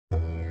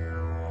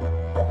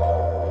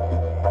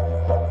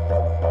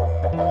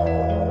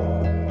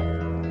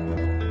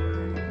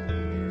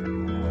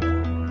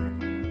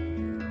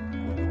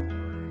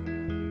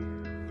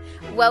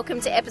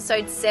welcome to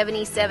episode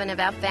 77 of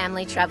our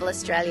Family Travel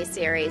Australia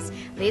series.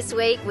 This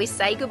week we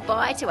say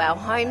goodbye to our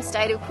home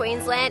state of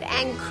Queensland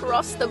and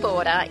cross the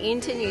border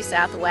into New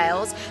South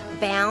Wales,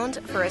 bound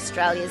for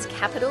Australia's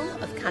capital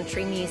of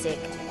country music.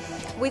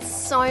 With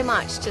so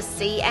much to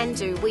see and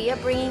do, we are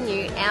bringing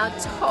you our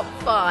top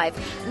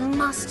 5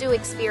 must-do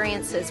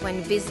experiences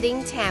when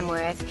visiting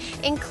Tamworth,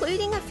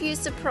 including a few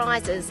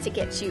surprises to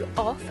get you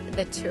off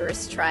the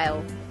tourist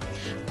trail.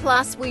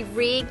 Plus, we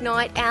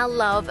reignite our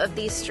love of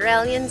the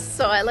Australian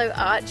Silo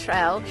Art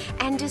Trail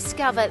and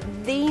discover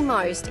the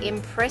most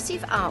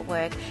impressive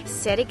artwork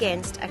set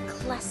against a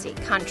classic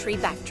country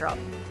backdrop.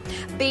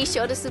 Be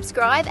sure to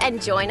subscribe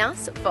and join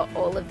us for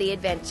all of the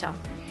adventure.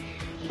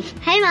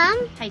 Hey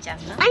Mum. Hey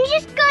Jasper. I'm gonna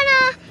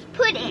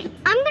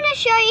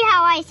show you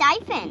how I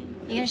siphon.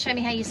 You're going to show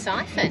me how you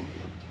siphon?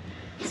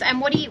 So,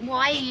 and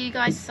why are you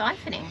guys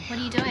siphoning? What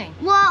are you doing?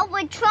 Well,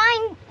 we're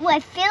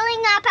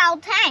filling up our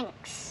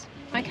tanks.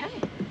 Okay.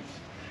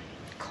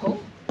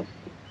 Cool.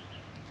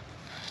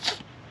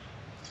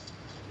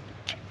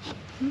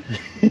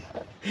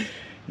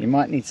 You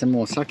might need some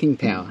more sucking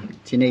power.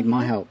 Do you need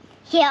my help?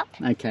 Yep.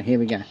 Okay, here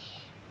we go.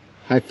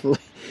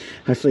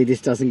 Hopefully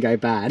this doesn't go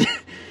bad.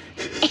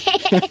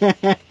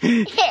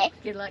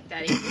 Good luck,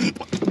 Daddy.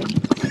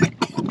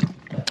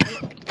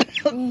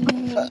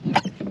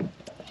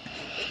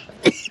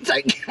 It's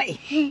okay.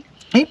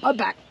 Hit my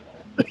back.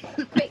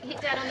 Quick,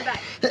 hit Dad on the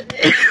back.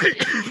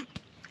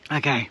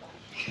 Okay.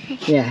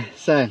 Yeah,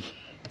 so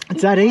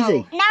it's that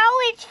easy. Now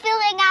it's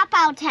filling up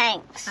our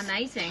tanks.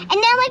 Amazing. And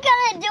then we're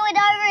gonna do it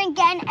over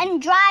again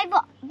and drive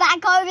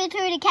back over to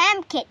the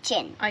camp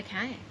kitchen.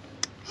 Okay.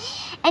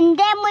 And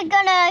then we're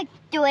gonna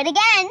do it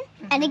again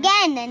and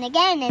again and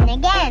again and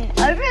again,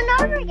 over and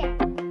over again.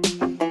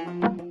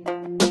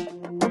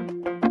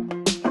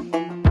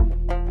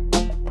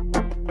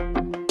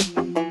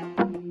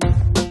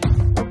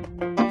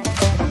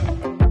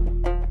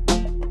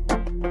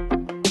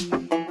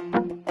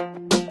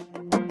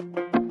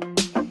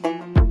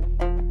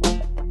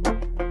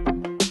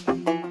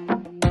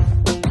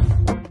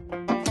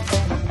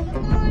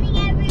 Good morning,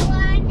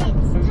 everyone.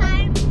 It's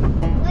time.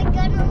 We're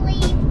gonna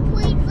leave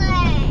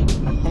Queensland.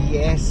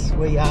 Yes,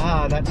 we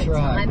are. That's The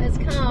right. time has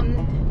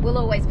come. We'll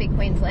always be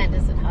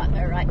Queenslanders at heart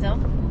though, right,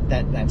 Dom?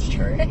 That's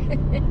true.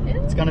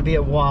 It's going to be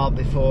a while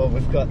before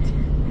we've got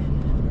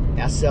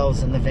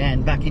ourselves and the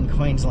van back in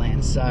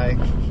Queensland. So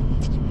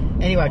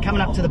anyway,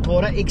 coming up to the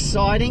border,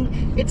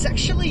 exciting. It's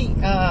actually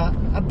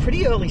a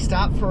pretty early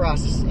start for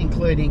us,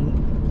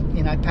 including,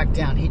 you know, pack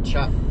down, hitch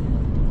up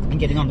and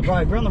getting on the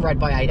road. We're on the road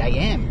by 8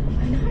 a.m.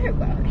 I know,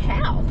 but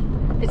how?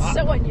 It's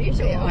so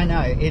unusual. I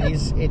know,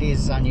 it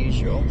is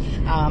unusual.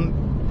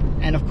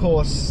 And of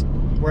course,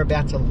 we're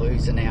about to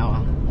lose an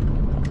hour.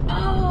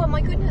 Oh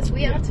my goodness,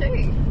 we are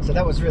too. So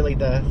that was really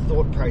the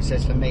thought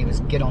process for me, was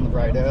get on the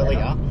road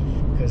earlier,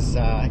 because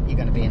you're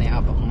going to be an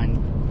hour behind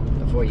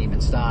before you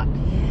even start.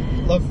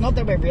 Look, not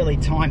that we're really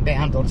time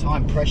bound or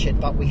time pressured,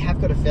 but we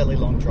have got a fairly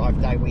long drive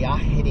day. We are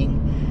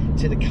heading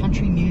to the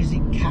country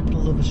music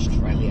capital of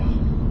Australia.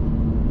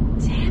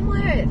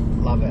 Tamworth.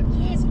 Love it.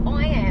 Yes,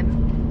 I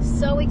am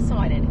so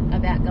excited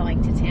about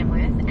going to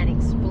Tamworth and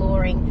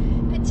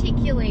exploring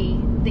particularly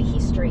the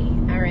history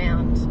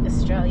around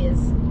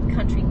Australia's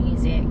country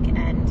music,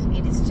 and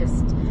it is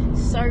just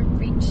so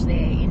rich there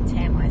in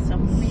Tamworth, so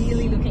I'm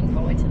really looking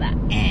forward to that.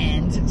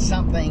 And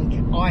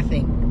something I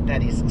think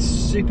that is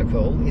super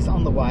cool is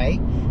on the way,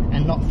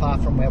 and not far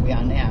from where we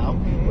are now.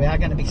 We are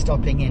going to be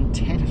stopping in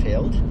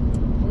Tenterfield.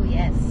 Oh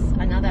yes,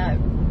 another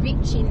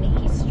rich in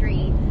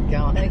history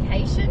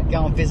location.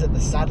 Go and visit the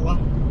Saddler.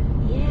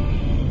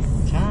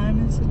 Yes.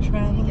 Time is a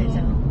traveller.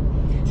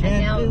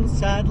 And now you'll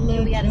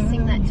be able to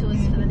sing that to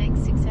us for the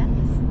next 6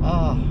 hours.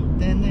 Oh,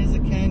 then there's a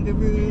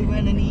kangaroo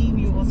and an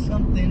emu or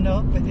something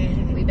up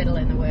ahead. We better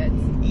learn the words.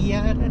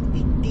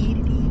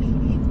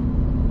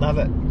 Love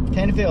it.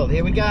 Tenterfield,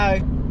 here we go.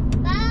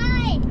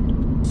 Bye.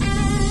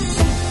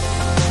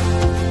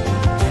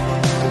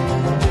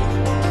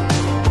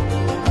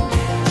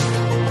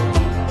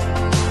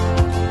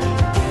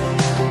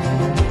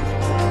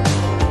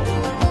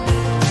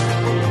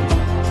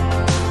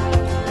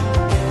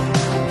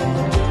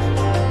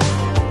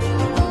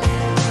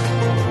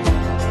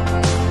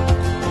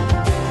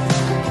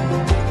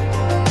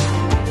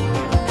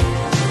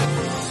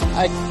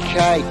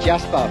 Okay,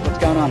 Jasper, what's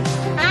going on?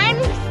 I'm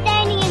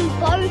standing in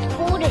both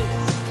borders.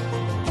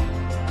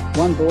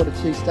 One border,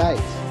 2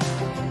 states.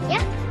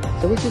 Yeah.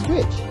 So which is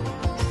which?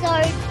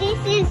 So this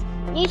is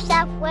New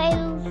South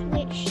Wales,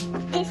 which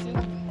this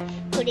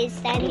foot is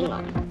standing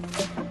on.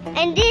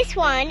 And this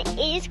one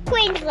is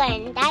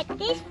Queensland, that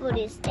this foot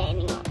is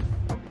standing on.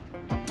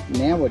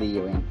 Now what are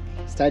you in?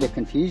 State of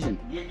confusion.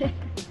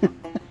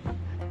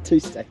 2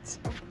 states.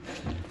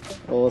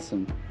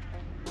 Awesome.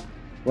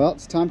 Well,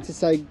 it's time to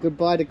say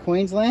goodbye to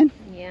Queensland.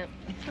 Yeah.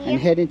 And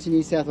head into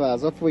New South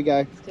Wales. Off we go.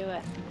 Let's do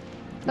it.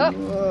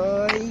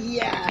 Oh,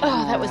 yeah.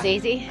 Oh, that was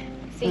easy.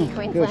 See you,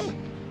 Queensland. Good.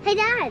 Hey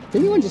Dad.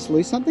 Did anyone just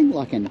lose something?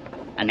 Like an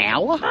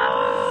hour?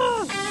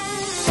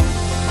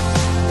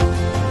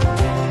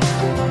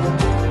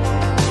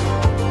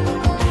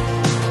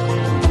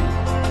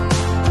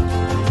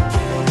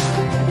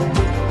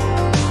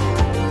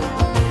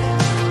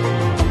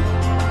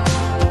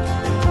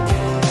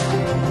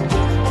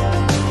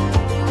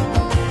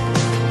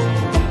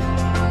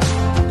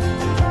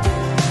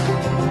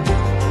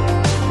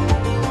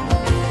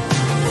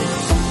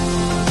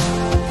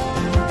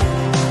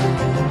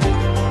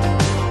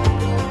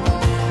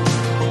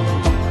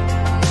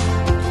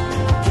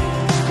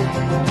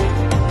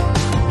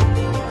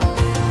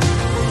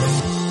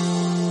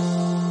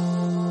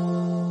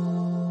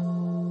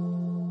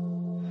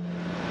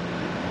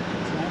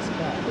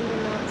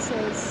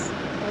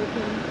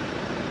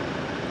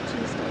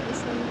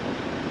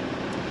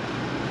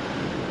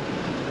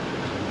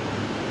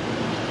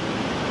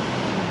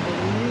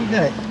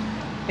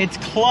 It's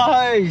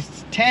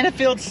closed.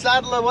 Tenterfield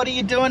Saddler, what are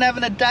you doing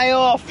having a day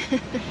off?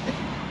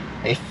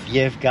 If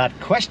you've got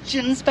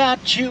questions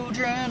about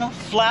children or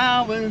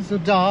flowers or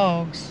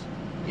dogs,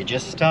 you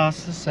just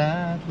ask the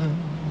saddler.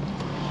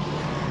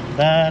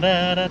 Da,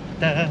 da, da,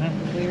 da.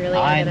 We really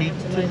I need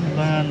to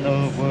learn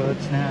the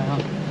words now.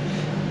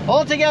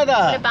 All together.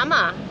 What a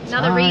bummer.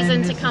 Another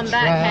reason to come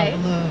back, hey?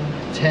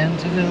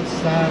 Tenterfield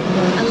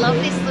Saddler. I love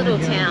this little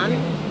town,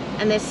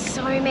 and there's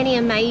so many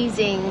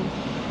amazing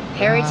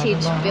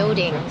heritage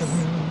buildings.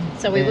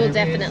 So we will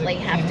definitely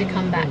have to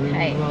come back,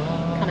 hey?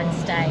 Come and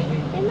stay.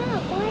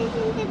 Emma, why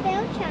isn't the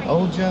bell chiming?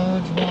 Old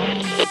Judge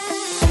Wall.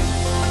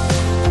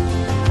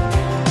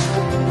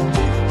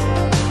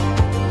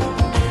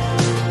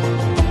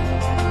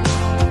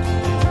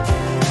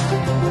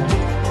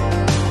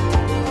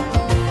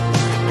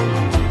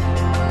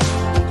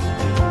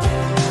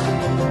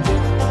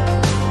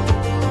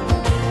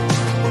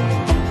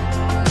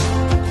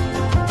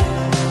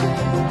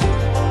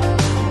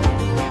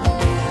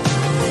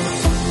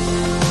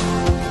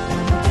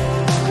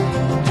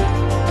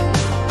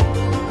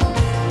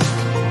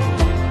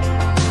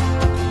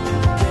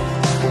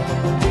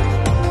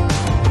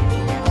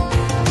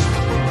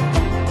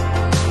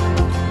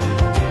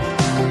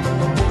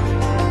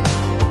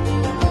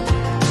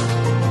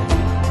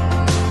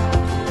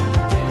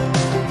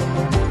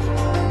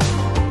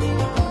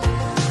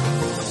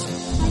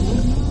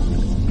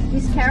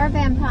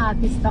 Caravan park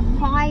is the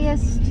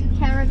highest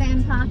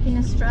caravan park in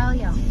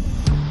Australia.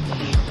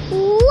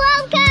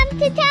 Welcome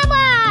to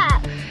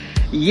Tamworth!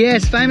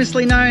 Yes,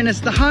 famously known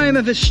as the home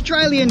of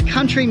Australian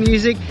country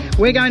music,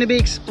 we're going to be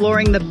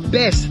exploring the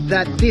best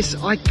that this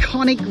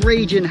iconic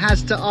region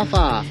has to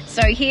offer.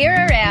 So here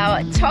are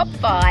our top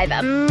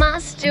 5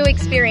 must-do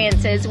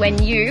experiences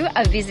when you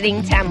are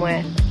visiting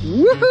Tamworth.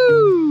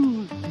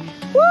 Woohoo!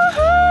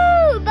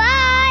 Woohoo!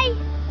 Bye!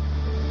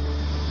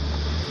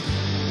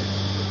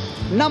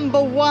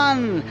 Number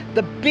 1,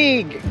 the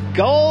big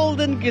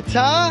Golden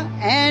Guitar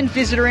and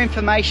Visitor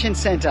Information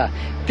Centre.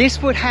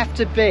 This would have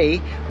to be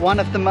one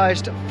of the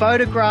most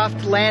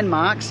photographed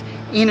landmarks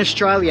in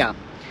Australia.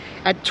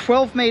 At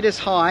 12 metres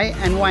high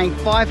and weighing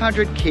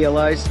 500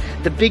 kilos,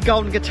 the big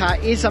Golden Guitar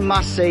is a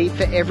must-see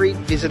for every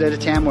visitor to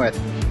Tamworth.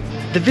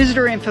 The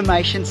Visitor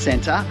Information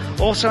Centre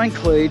also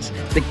includes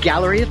the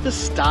Gallery of the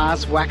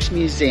Stars Wax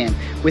Museum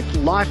with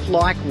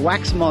lifelike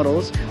wax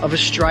models of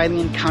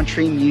Australian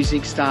country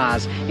music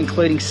stars,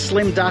 including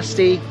Slim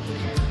Dusty,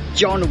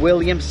 John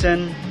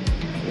Williamson,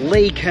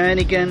 Lee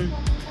Kernaghan,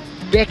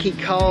 Becky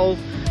Cole,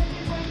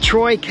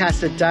 Troy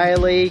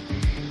Cassar-Daley,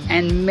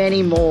 and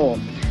many more.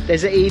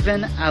 There's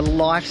even a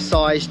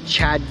life-size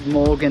Chad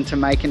Morgan to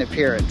make an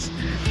appearance.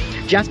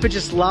 Jasper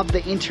just loved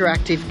the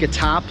interactive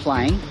guitar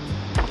playing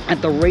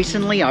at the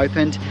recently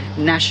opened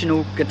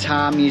National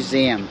Guitar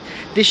Museum.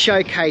 This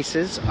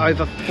showcases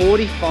over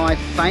 45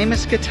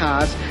 famous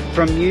guitars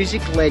from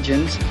music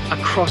legends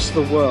across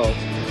the world.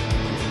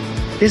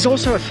 There's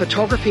also a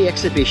photography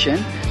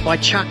exhibition by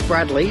Chuck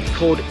Bradley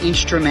called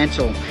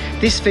Instrumental.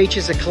 This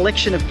features a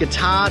collection of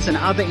guitars and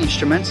other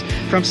instruments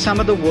from some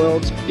of the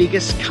world's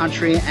biggest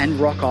country and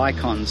rock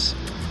icons.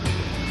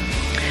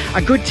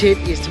 A good tip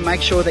is to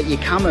make sure that you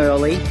come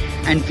early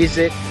and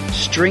visit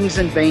Strings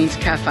and Beans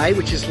Cafe,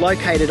 which is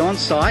located on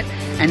site,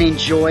 and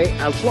enjoy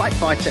a light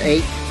bite to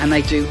eat, and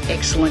they do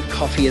excellent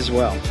coffee as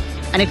well.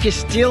 And if you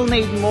still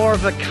need more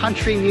of a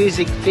country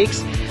music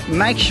fix,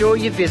 make sure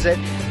you visit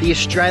the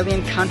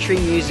Australian Country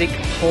Music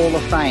Hall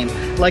of Fame.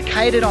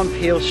 Located on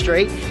Peel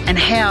Street and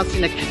housed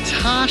in a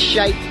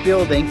guitar-shaped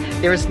building,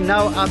 there is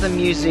no other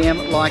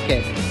museum like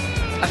it.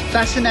 A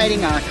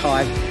fascinating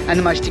archive and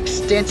the most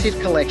extensive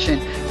collection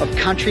of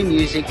country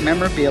music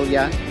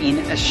memorabilia in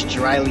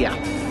Australia.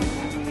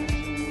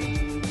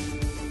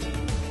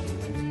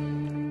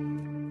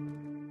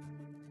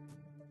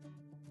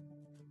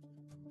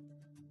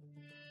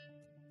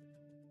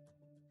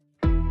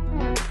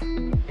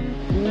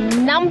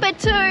 Number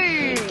 2.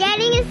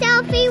 Getting a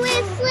selfie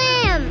with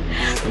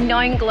Slim.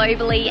 Known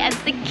globally as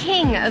the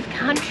king of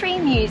country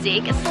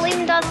music,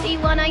 Slim Dusty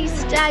won a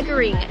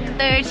staggering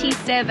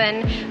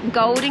 37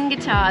 golden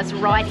guitars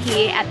right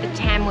here at the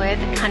Tamworth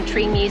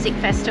Country Music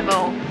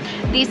Festival.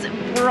 This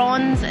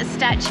bronze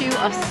statue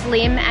of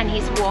Slim and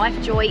his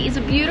wife Joy is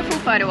a beautiful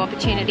photo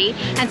opportunity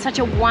and such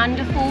a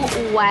wonderful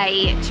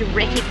way to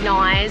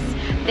recognise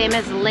them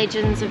as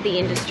legends of the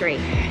industry.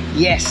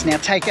 Yes, now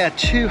take a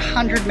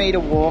 200-metre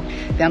walk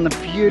down the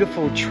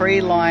beautiful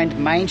tree-lined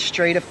main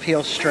street of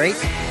Peel Street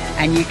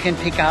and you can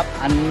pick up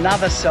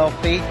another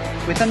selfie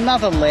with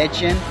another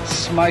legend,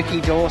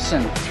 Smokey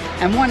Dawson.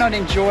 And why not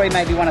enjoy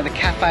maybe one of the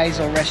cafes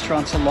or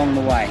restaurants along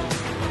the way?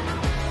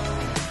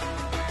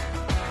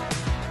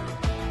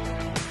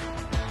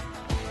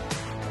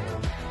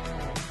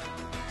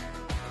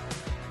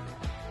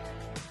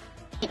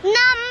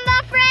 Number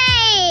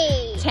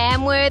 3.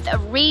 Tamworth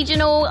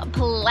Regional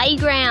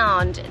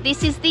Playground.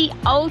 This is the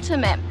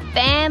ultimate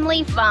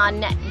family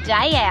fun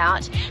day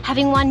out,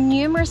 having won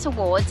numerous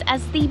awards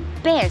as the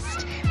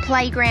best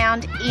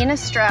playground in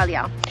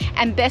Australia.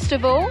 And best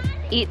of all,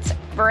 it's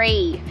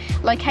free.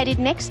 Located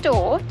next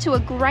door to a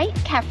great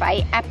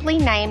cafe aptly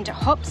named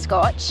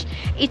Hopscotch,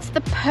 it's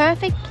the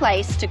perfect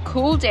place to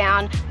cool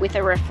down with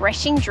a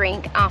refreshing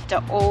drink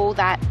after all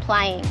that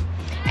playing.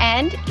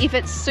 And if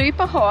it's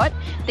super hot,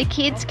 the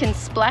kids can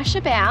splash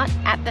about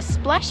at the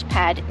splash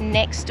pad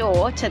next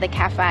door to the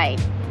cafe.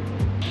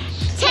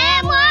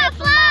 Tamworth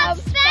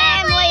loves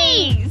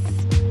families!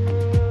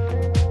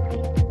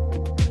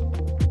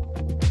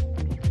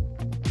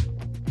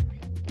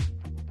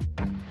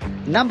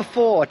 Number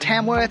 4,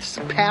 Tamworth's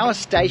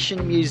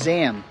Powerstation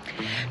Museum.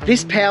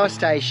 This power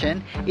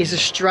station is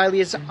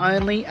Australia's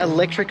only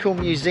electrical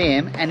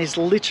museum and is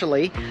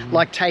literally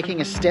like taking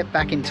a step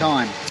back in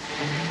time.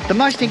 The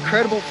most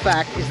incredible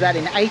fact is that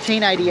in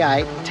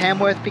 1888,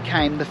 Tamworth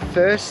became the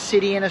first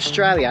city in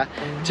Australia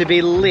to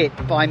be lit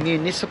by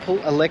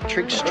municipal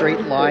electric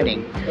street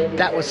lighting.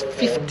 That was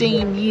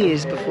 15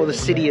 years before the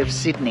city of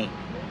Sydney.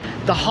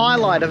 The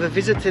highlight of a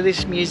visit to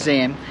this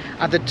museum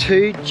are the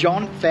 2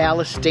 John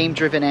Fowler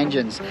steam-driven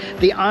engines,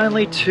 the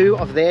only 2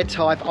 of their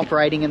type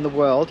operating in the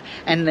world,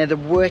 and they're the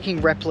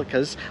working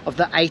replicas of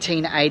the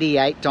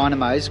 1888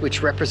 dynamos,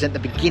 which represent the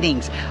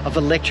beginnings of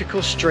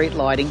electrical street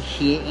lighting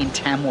here in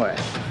Tamworth.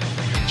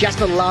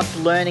 Jasper loved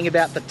learning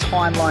about the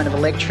timeline of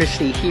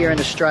electricity here in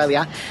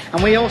Australia,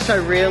 and we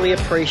also really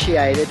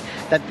appreciated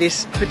that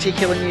this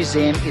particular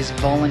museum is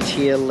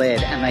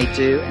volunteer-led, and they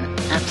do an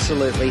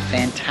absolutely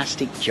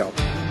fantastic job.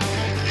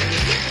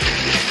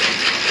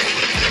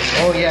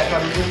 Oh yeah,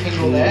 got a little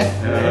tingle there.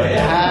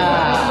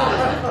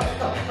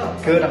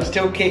 Ah, good, I'm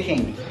still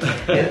kicking.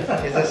 Is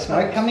there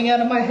smoke coming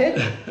out of my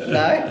head?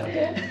 No?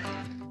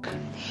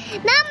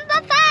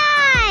 Number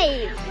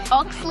 5!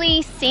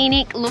 Oxley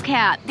Scenic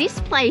Lookout. This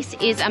place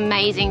is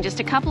amazing, just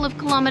a couple of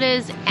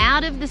kilometres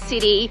out of the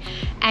city,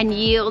 and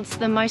yields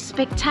the most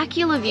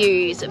spectacular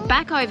views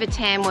back over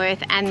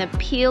Tamworth and the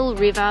Peel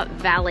River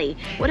Valley.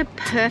 What a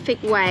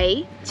perfect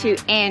way to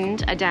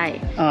end a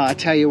day. Oh, I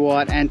tell you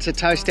what, and to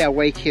toast our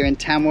week here in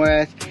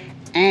Tamworth,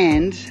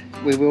 and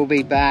we will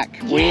be back.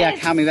 Yes. We are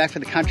coming back for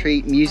the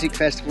Country Music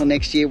Festival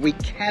next year. We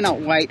cannot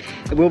wait.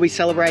 We'll be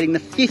celebrating the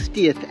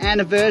 50th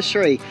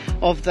anniversary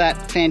of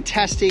that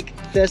fantastic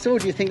festival.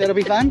 Do you think that'll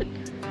be fun?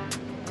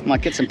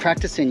 Might get some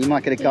practice in. You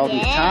might get a golden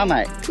guitar,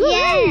 mate.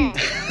 Yeah.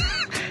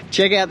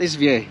 Check out this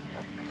view.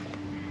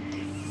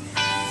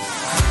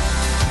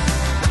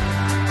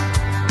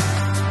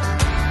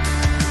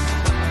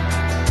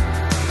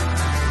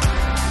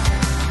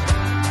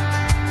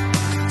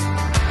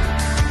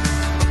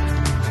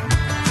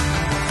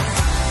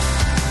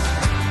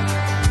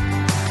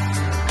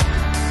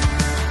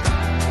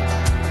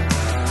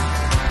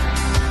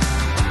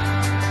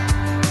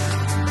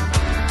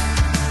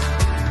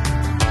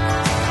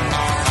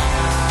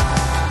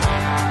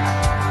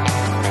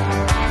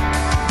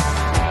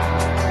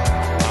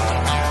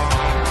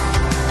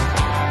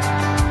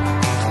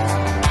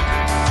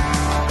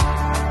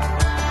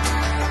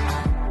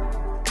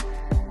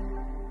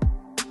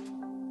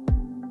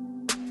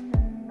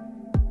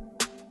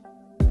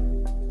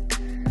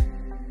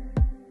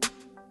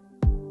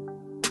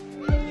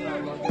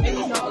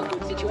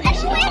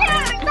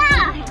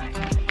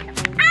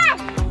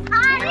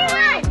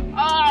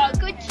 Oh,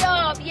 good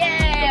job.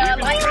 Yeah, I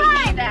like to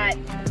hear that.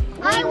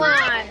 We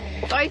won.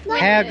 Both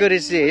winners. How good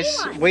is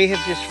this? We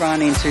have just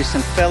run into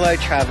some fellow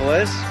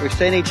travellers. We've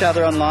seen each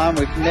other online.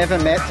 We've never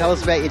met. Tell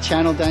us about your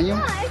channel,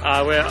 Daniel.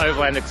 We're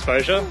Overland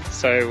Exposure.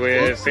 So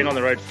we've been on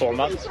the road 4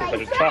 months. We've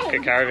got a truck, a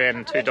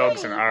caravan, 2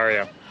 dogs and an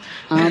Aria.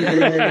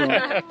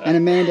 Unbelievable. And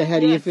Amanda, how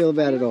do you feel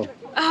about it all?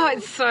 Oh,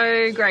 it's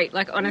so great.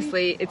 Like,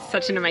 honestly, it's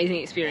such an amazing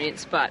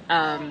experience, but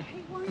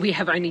we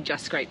have only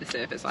just scraped the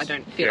surface. I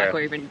don't feel like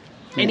we're even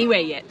anywhere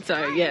yet.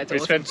 So, yeah, it's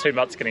awesome. spent 2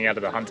 months getting out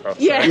of the Hunter. So.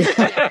 Yeah.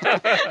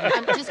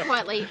 Just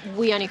quietly,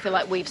 we only feel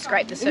like we've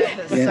scraped the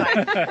surface. Yeah.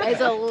 So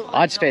there's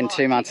I'd spend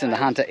 2 months in the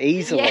Hunter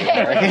easily.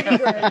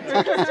 Yeah.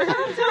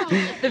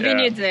 The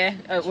vineyards there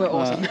were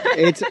awesome.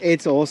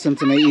 It's awesome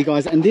to meet you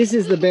guys. And this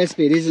is the best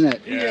bit, isn't it?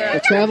 Yeah.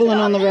 We're travelling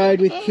on the road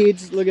with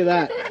kids. Look at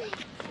that.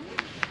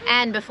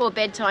 And before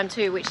bedtime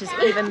too, which is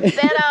even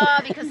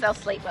better because they'll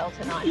sleep well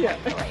tonight. Yeah.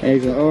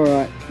 Excellent. All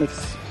right,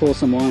 let's pour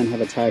some wine,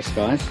 have a taste,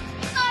 guys.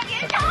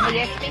 Oh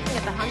yeah, speaking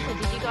of the Hunter,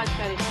 did you guys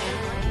go to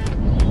Tamworth?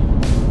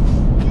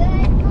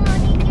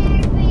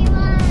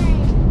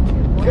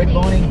 Good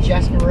morning,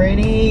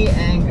 Jasperini,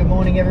 and good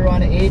morning,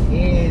 everyone. It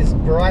is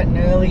bright and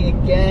early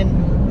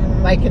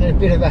again, making it a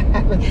bit of a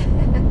habit.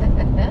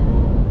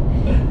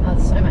 Oh,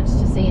 there's so much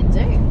to see and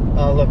do.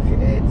 Oh, look,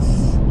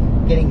 it's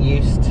getting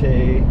used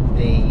to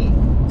the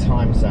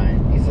time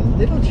zone is a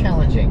little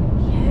challenging.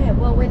 Yeah,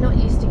 well, we're not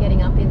used to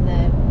getting up in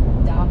the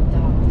dark.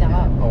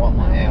 I want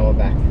my hour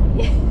back.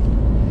 Yeah.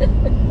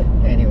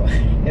 Anyway,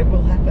 it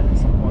will happen at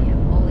some point.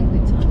 Yeah, all in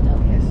good time,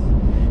 Doug. Yes.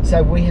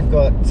 So we have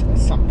got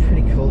something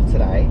pretty cool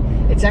today.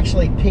 It's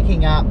actually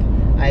picking up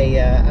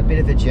a bit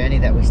of a journey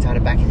that we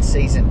started back in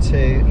season 2.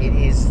 It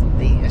is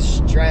the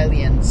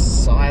Australian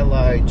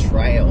Silo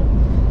Trail.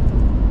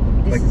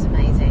 This is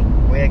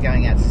amazing. We're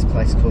going out to this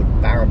place called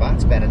Barraba.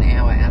 It's about an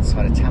hour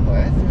outside of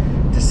Tamworth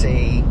to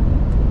see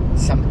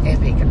some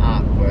epic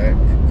artwork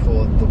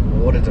called The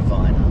Water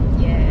Diviner.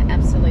 Yeah,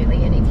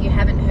 absolutely. And if you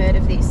haven't heard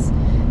of this,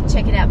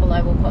 check it out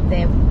below. We'll put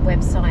their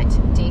website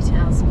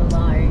details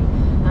below.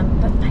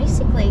 But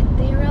basically,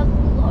 there are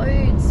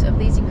loads of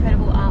these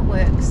incredible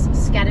artworks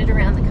scattered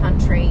around the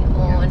country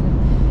on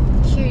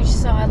huge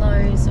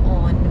silos,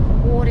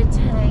 on water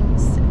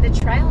tanks. The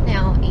trail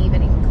now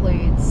even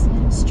includes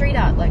street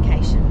art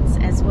locations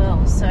as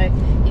well. So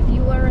if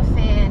you are a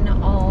fan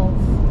of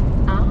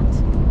art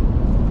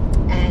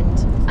and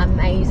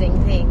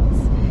amazing things,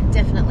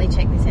 definitely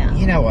check this out.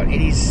 You know what?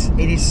 It is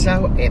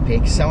so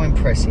epic, so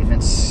impressive,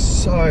 and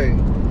so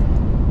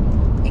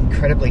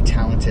incredibly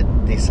talented,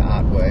 this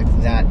artwork,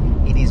 that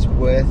it is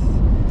worth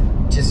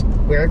just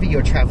wherever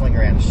you're travelling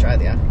around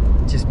Australia,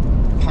 just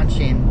punch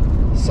in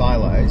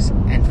silos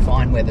and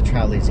find where the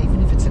trail is.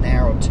 Even if it's an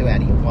hour or two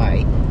out of your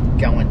way,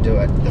 go and do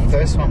it. The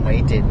first one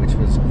we did, which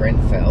was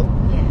Grenfell,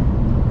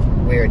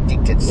 we're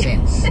addicted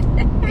since.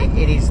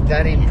 It is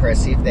that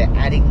impressive. They're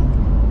adding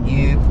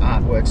new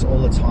artworks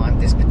all the time.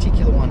 This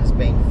particular one has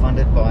been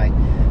funded by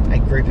a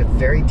group of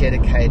very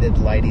dedicated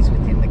ladies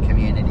within the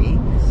community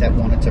that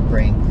wanted to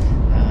bring,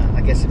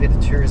 I guess, a bit of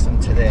tourism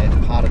to their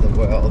part of the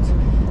world.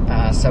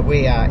 So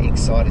we are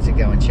excited to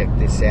go and check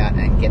this out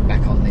and get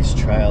back on this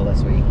trail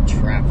as we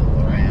travel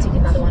around. Take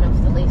another one off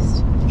the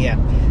list. Yeah.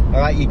 All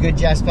right, you good,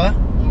 Jasper?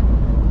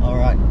 Yeah. All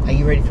right. Are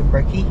you ready for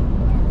brekkie?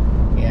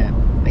 Yeah.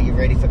 Are you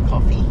ready for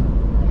coffee?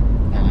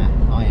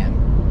 I am.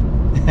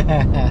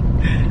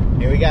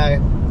 Here we go.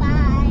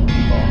 Bye.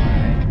 Bye.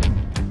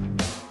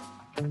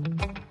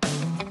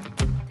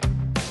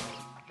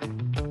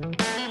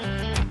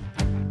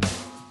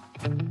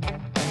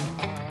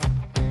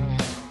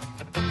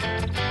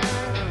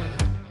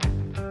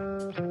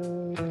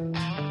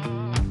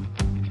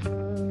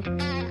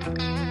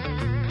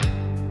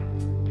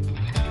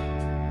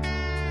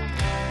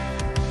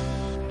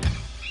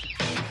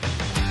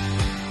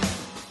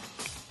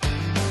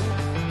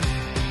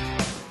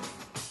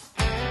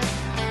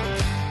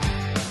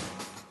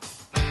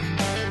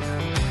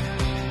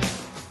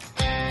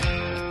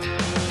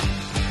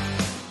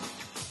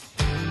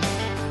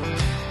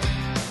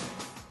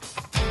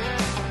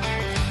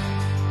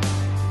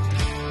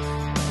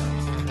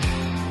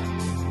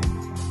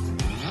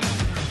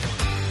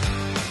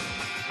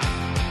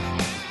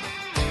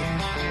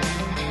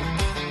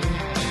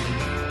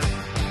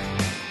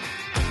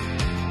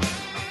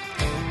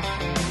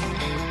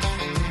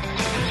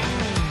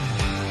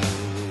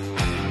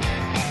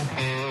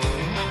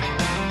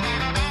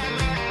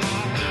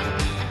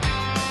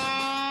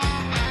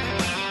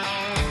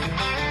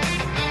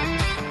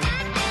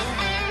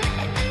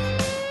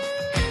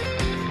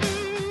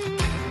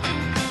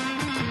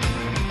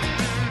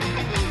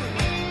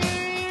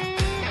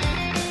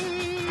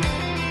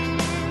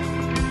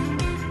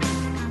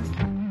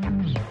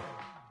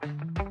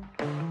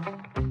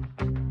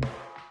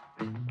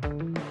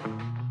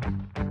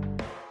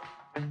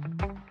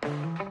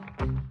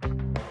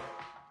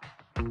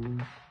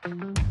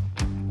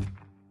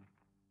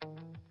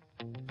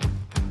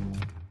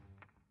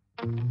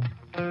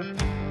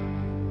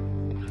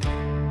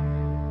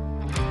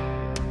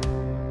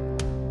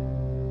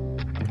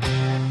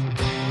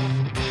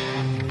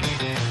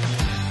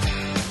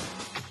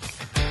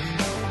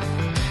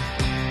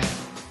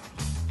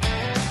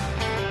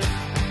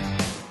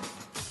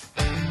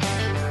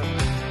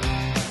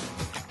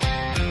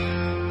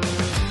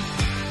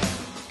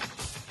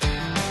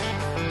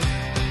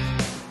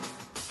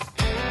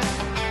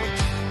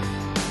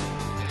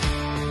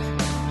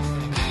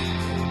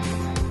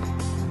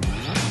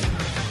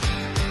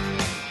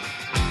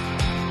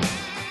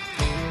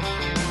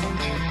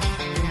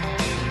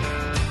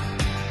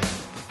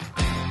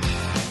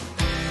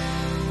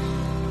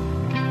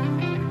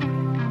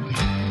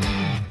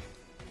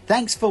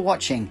 Thanks for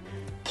watching.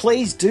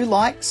 Please do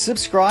like,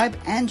 subscribe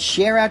and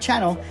share our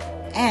channel.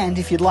 And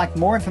if you'd like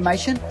more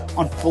information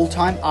on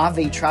full-time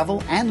RV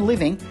travel and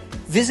living,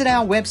 visit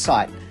our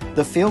website,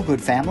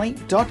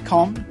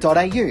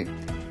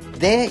 thefeelgoodfamily.com.au.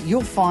 There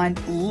you'll find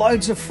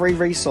loads of free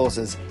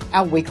resources,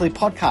 our weekly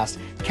podcast,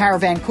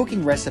 caravan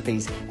cooking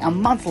recipes, our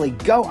monthly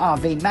Go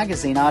RV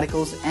magazine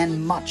articles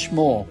and much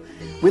more.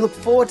 We look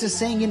forward to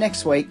seeing you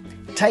next week.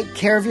 Take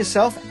care of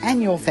yourself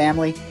and your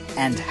family,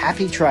 and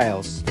happy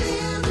trails.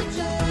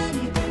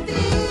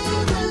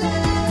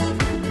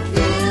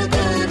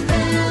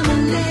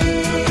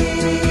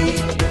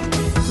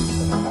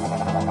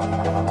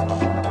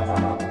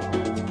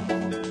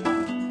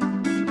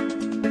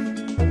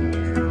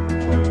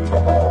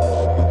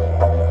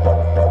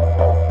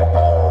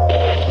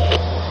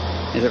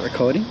 Is it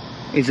recording?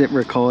 Is it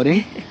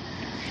recording?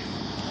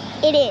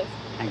 It is.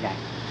 Okay,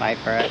 wait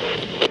for it.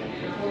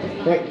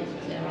 Quick.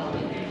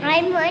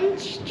 I'm on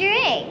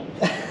string.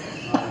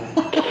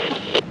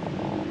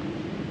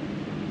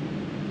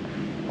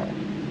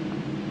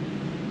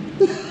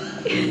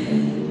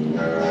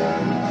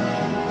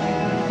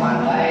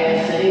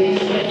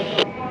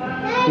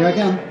 Here I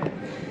come.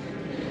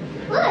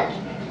 Look.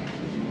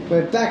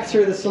 We're back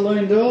through the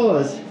saloon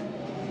doors.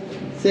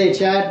 See you,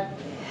 Chad.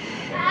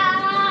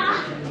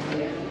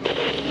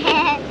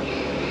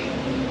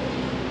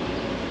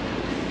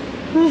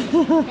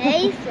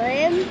 Hey,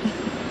 Slim.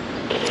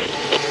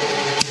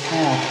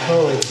 How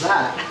cool is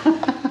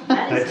that?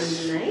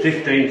 That's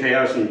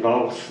 15,000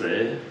 volts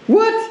there.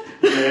 What?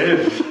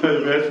 Yes,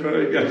 that's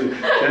where it goes.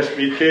 Just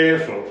be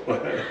careful.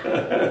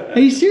 Are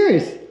you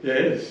serious?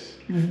 Yes.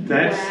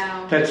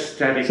 That's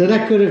static. So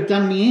that could have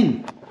done me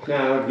in.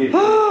 No,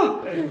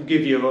 it'll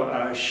give you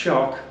a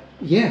shock.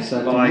 Yes,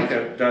 I like do.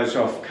 it does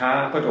off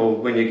carpet or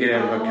when you get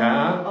out of a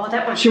car. Oh,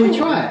 that one. Should we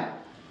try it?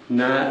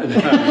 No.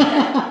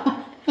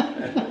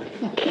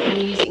 I'm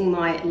using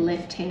my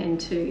left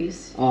hand too.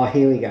 Oh,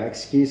 here we go.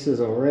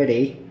 Excuses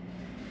already.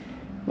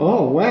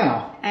 Oh,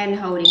 wow. And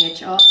holding a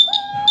chop.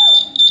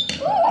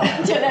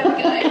 So there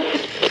we go.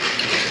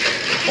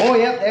 Oh,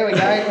 yep, there we go.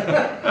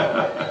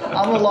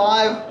 I'm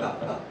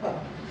alive.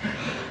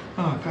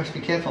 Oh, gosh, be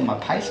careful, my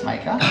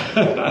pacemaker.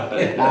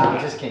 No, I'm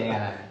just kidding. I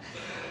know.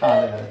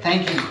 Oh,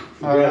 thank you.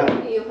 All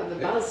right. You'll have a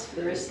buzz for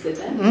the rest of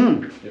the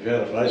day. If you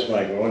had a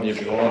pacemaker on, you'd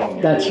be lying on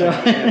your That's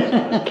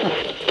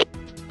right.